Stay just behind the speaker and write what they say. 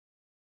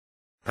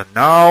And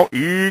now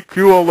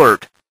EQ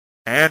alert.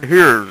 And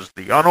here's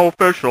the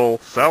unofficial,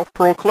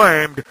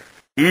 self-proclaimed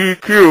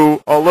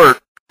EQ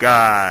alert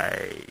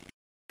guy.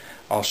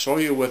 I'll show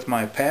you with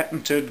my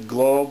patented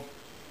globe.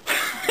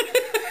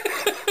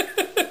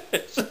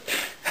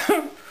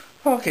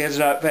 Okay, it's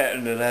not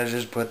patented, I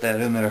just put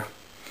that in there.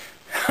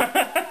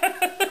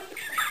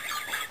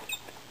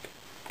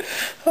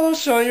 I'll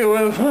show you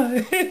with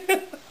my...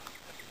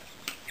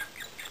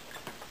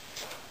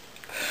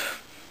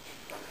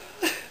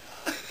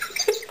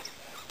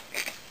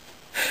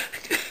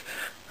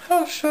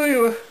 I'll show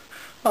you...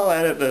 I'll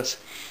edit this.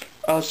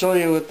 I'll show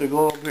you with the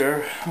globe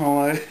here. Oh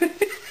my...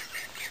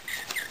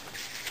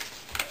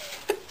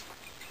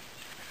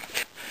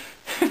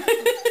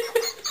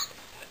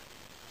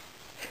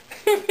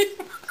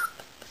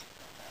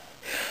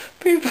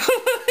 People...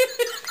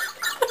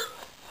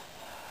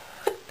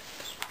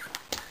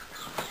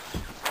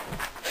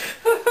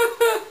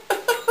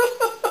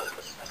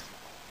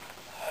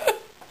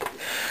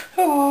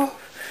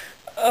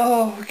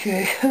 Oh,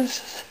 okay.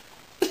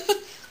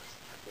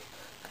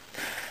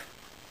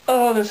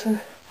 Oh, this is...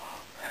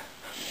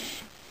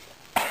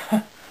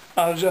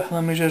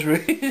 let me just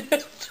read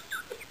it.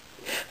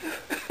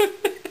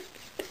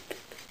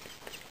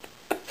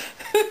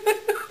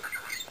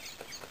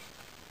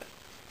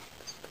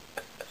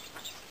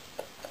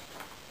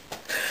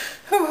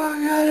 Oh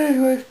my God,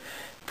 anyway,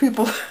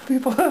 people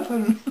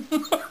happen.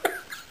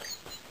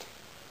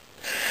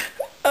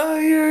 Oh,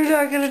 you're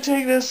not gonna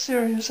take this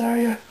serious, are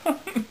you?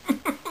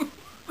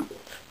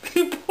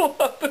 People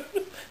happen.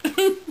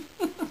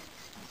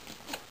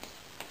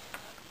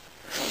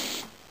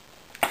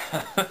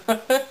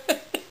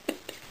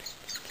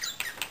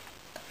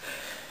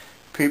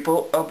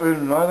 People up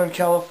in Northern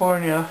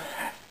California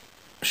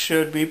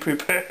should be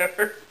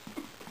prepared.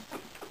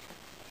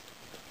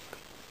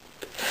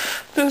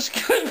 This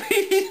could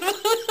be...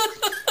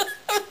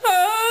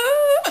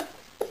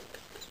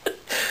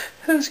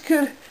 This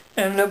could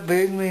end up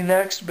being the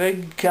next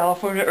big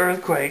California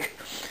earthquake.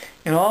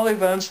 In all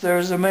events,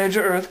 there's a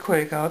major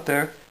earthquake out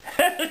there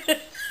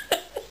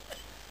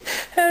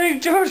heading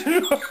towards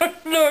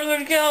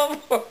Northern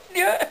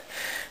California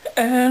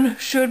and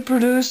should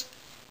produce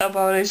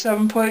about a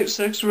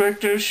 7.6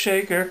 Richter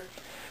shaker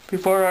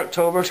before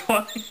October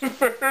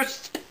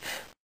 21st.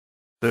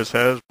 This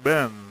has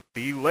been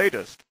the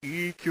latest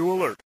EQ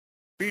alert,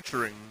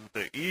 featuring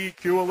the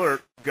EQ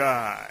alert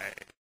guy.